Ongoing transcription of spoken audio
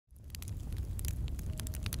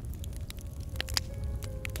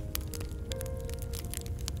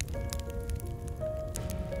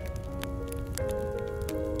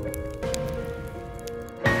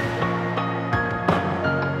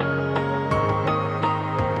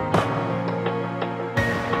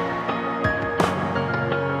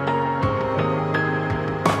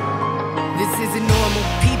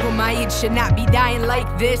kids should not be dying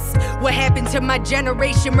like this. What happened to my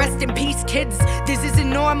generation? Rest in peace, kids. This isn't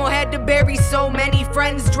normal, had to bury so many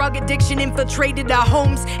friends. Drug addiction infiltrated our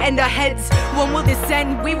homes and our heads. When will this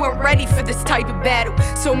end? We weren't ready for this type of battle.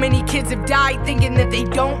 So many kids have died thinking that they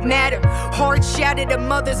don't matter. Hearts shattered and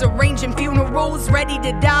mothers arranging funerals, ready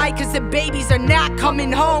to die cause the babies are not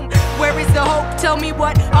coming home. Where is the hope? Tell me,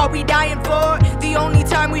 what are we dying for? The only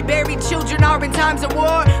time we bury children are in times of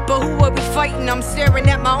war. But who are we fighting? I'm staring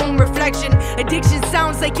at my own reflection. Addiction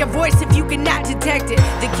sounds like your voice if you cannot detect it.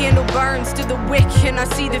 The candle burns to the wick and I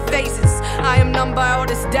see the faces. I am numb by all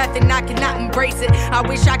this death and I cannot embrace it. I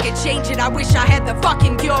wish I could change it, I wish I had the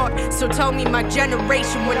fucking cure. So tell me, my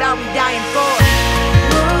generation, what are we dying for?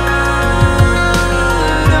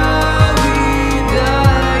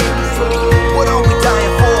 What are we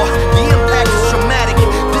dying for? The impact is traumatic.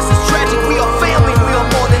 This is tragic, we are family, we are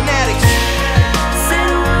more than addicts.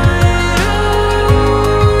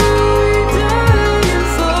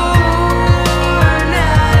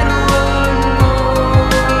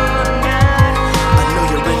 I know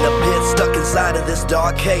you're in the pit, stuck inside of this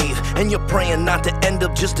dark cave, and you're praying not to end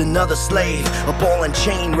up just another slave. A ball and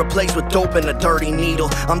chain replaced with dope and a dirty needle.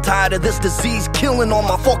 I'm tired of this disease killing all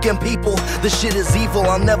my fucking people. This shit is evil,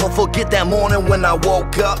 I'll never forget that morning when I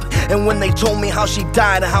woke up, and when they told me how she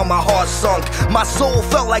died and how my heart sunk. My soul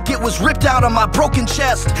felt like it was ripped out of my broken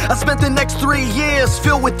chest. I spent the next 3 years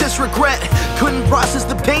filled with this regret. Couldn't process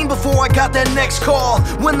the pain before I got that next call,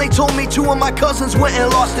 when they told me 2 of my cousins went and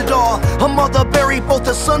lost it all. A mother buried both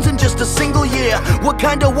her sons in just a single year. What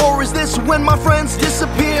kind of war is this when my friends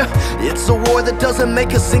disappear? It's a war that doesn't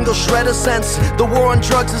make a single shred of sense. The war on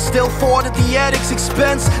drugs is still fought at the addict's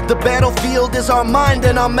expense. The battlefield is our mind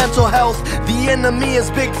and our mental health. The enemy is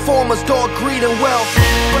big pharma's dog, greed and wealth.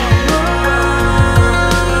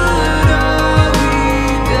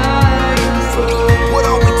 What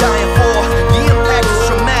are we dying for? The impact is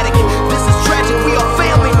traumatic. This is tragic, we are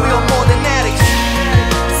family, we are more than addicts.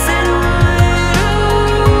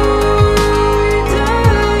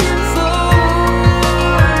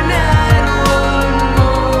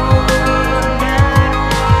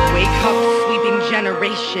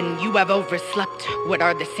 You have overslept. What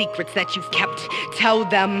are the secrets that you've kept? Tell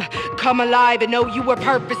them. Come alive and know you were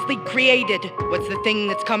purposely created. What's the thing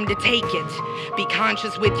that's come to take it? Be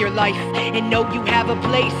conscious with your life and know you have a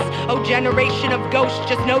place. Oh, generation of ghosts,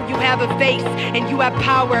 just know you have a face and you have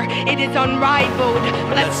power. It is unrivaled.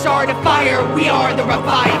 Let's start a fire. We are the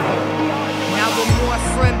revival. Now one more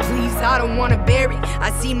friend, please, I don't wanna bury.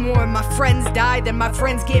 I see more of my friends die than my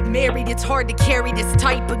friends get married. It's hard to carry this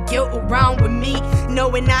type of guilt around with me,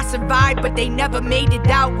 knowing I survived but they never made it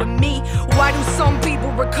out with me. Why do some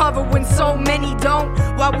people recover when so many don't?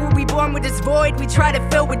 Why were we born with this void we try to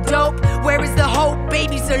fill with dope? Where is the hope?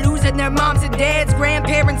 Babies are losing their moms and dads.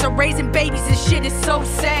 Grandparents are raising babies, this shit is so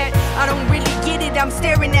sad. I don't really get it, I'm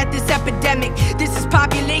staring at this epidemic. This is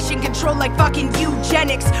population control like fucking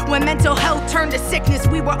eugenics. When mental health turned to sickness,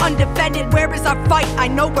 we were undefended. Where is our fight? I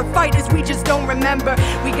know we're fighters, we just don't remember.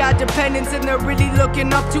 We got dependents and they're really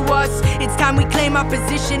looking up to us. It's time we claim our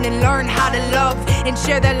position and learn how to love and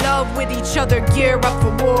share that love with each other. Gear up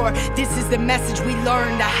for war. This is the message we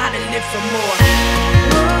learned, how to live for more.